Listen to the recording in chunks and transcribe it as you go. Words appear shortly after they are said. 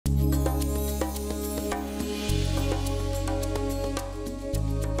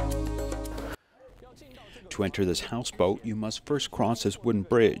To enter this houseboat, you must first cross this wooden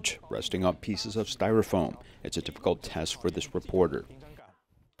bridge, resting on pieces of styrofoam. It's a difficult test for this reporter.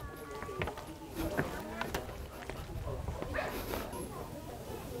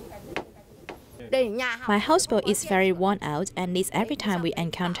 My houseboat is very worn out and leaks every time we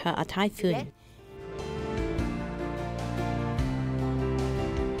encounter a typhoon.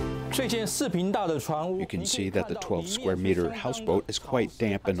 You can see that the 12-square-meter houseboat is quite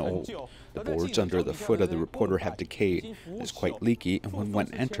damp and old. The boards under the foot of the reporter have decayed. It's quite leaky, and when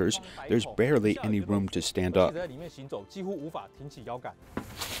one enters, there's barely any room to stand up.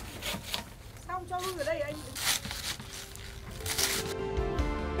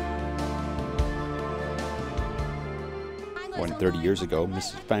 More than 30 years ago,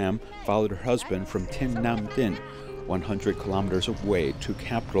 Mrs. Pham followed her husband from Tin Nam Dinh, 100 kilometers away, to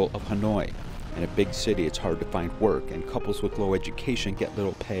capital of Hanoi. In a big city, it's hard to find work, and couples with low education get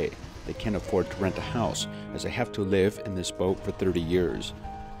little pay. They can't afford to rent a house, as they have to live in this boat for 30 years.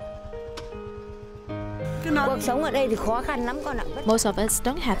 Most of us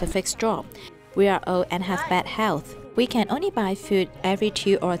don't have a fixed job. We are old and have bad health. We can only buy food every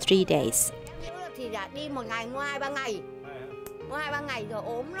 2 or 3 days.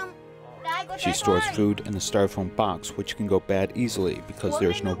 She stores food in a styrofoam box, which can go bad easily because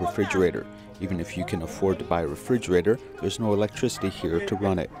there's no refrigerator. Even if you can afford to buy a refrigerator, there's no electricity here to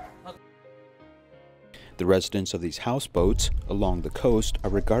run it. The residents of these houseboats along the coast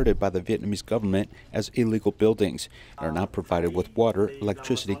are regarded by the Vietnamese government as illegal buildings and are not provided with water,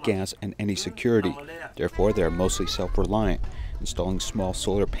 electricity, gas, and any security. Therefore, they are mostly self-reliant, installing small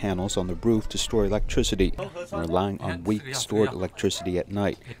solar panels on the roof to store electricity and relying on weak stored electricity at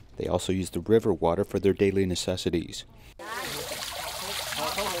night. They also use the river water for their daily necessities.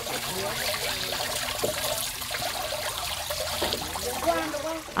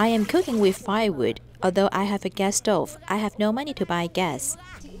 I am cooking with firewood. Although I have a gas stove, I have no money to buy gas.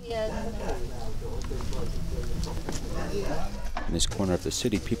 In this corner of the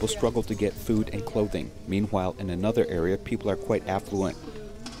city, people struggle to get food and clothing. Meanwhile, in another area, people are quite affluent.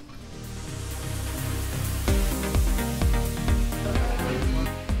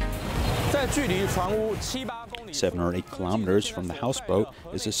 7 or 8 kilometers from the houseboat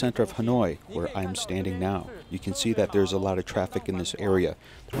is the center of Hanoi, where I am standing now. You can see that there's a lot of traffic in this area.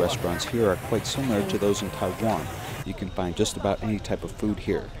 The restaurants here are quite similar to those in Taiwan. You can find just about any type of food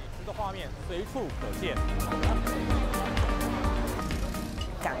here.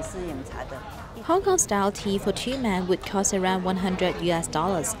 Hong Kong-style tea for 2 men would cost around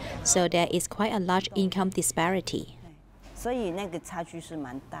 $100, so there is quite a large income disparity.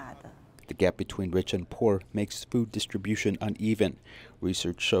 The gap between rich and poor makes food distribution uneven.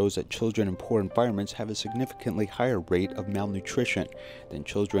 Research shows that children in poor environments have a significantly higher rate of malnutrition than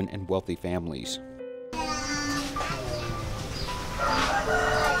children in wealthy families.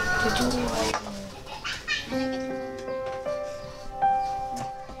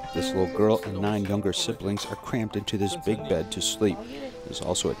 This little girl and 9 younger siblings are crammed into this big bed to sleep. There's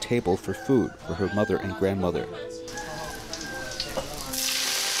also a table for food for her mother and grandmother.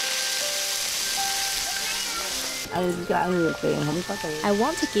 I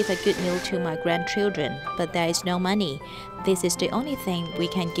want to give a good meal to my grandchildren, but there is no money. This is the only thing we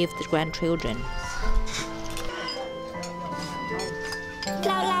can give the grandchildren.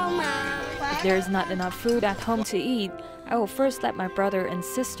 If there is not enough food at home to eat, I will first let my brother and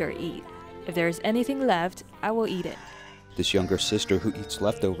sister eat. If there is anything left, I will eat it. This younger sister who eats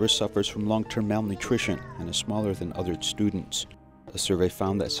leftovers suffers from long-term malnutrition and is smaller than other students. A survey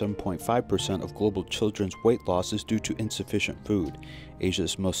found that 7.5% of global children's weight loss is due to insufficient food. Asia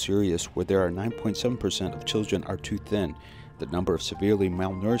is most serious, where there are 9.7% of children are too thin. The number of severely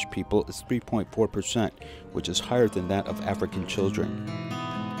malnourished people is 3.4%, which is higher than that of African children.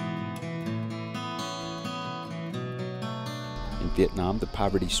 In Vietnam, the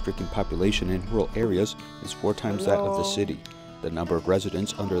poverty-stricken population in rural areas is 4 times that of the city. The number of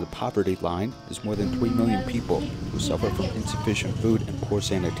residents under the poverty line is more than 3 million people who suffer from insufficient food and poor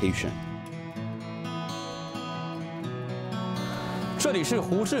sanitation.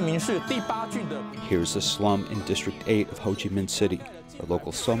 Here's the slum in District 8 of Ho Chi Minh City. A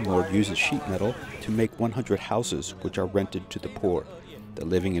local slumlord uses sheet metal to make 100 houses, which are rented to the poor. The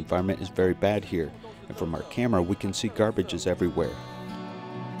living environment is very bad here, and from our camera we can see garbage is everywhere.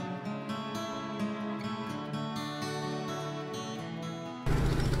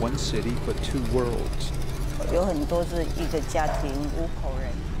 One city but 2 worlds.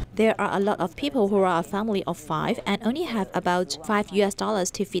 There are a lot of people who are a family of 5 and only have about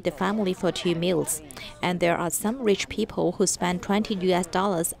 $5 to feed the family for 2 meals. And there are some rich people who spend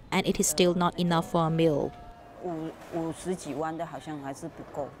 $20 and it is still not enough for a meal. 50几万的好像还是不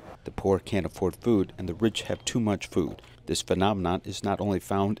够。 The poor can't afford food, and the rich have too much food. This phenomenon is not only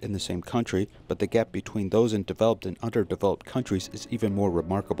found in the same country, but the gap between those in developed and underdeveloped countries is even more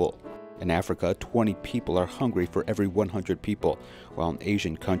remarkable. In Africa, 20 people are hungry for every 100 people, while in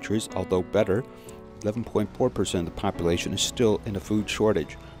Asian countries, although better, 11.4% of the population is still in a food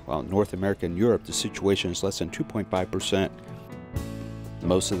shortage, while in North America and Europe, the situation is less than 2.5%.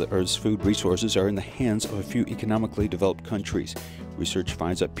 Most of the Earth's food resources are in the hands of a few economically developed countries. Research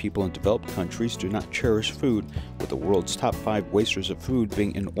finds that people in developed countries do not cherish food, with the world's top 5 wasters of food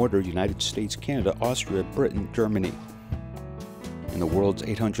being in order United States, Canada, Austria, Britain, Germany. And the world's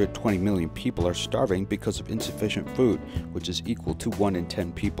 820 million people are starving because of insufficient food, which is equal to 1 in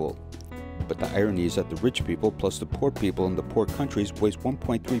 10 people. But the irony is that the rich people plus the poor people in the poor countries waste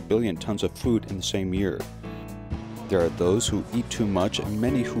 1.3 billion tons of food in the same year. There are those who eat too much and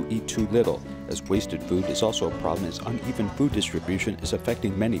many who eat too little, as wasted food is also a problem as uneven food distribution is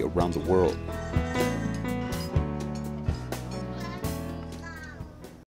affecting many around the world.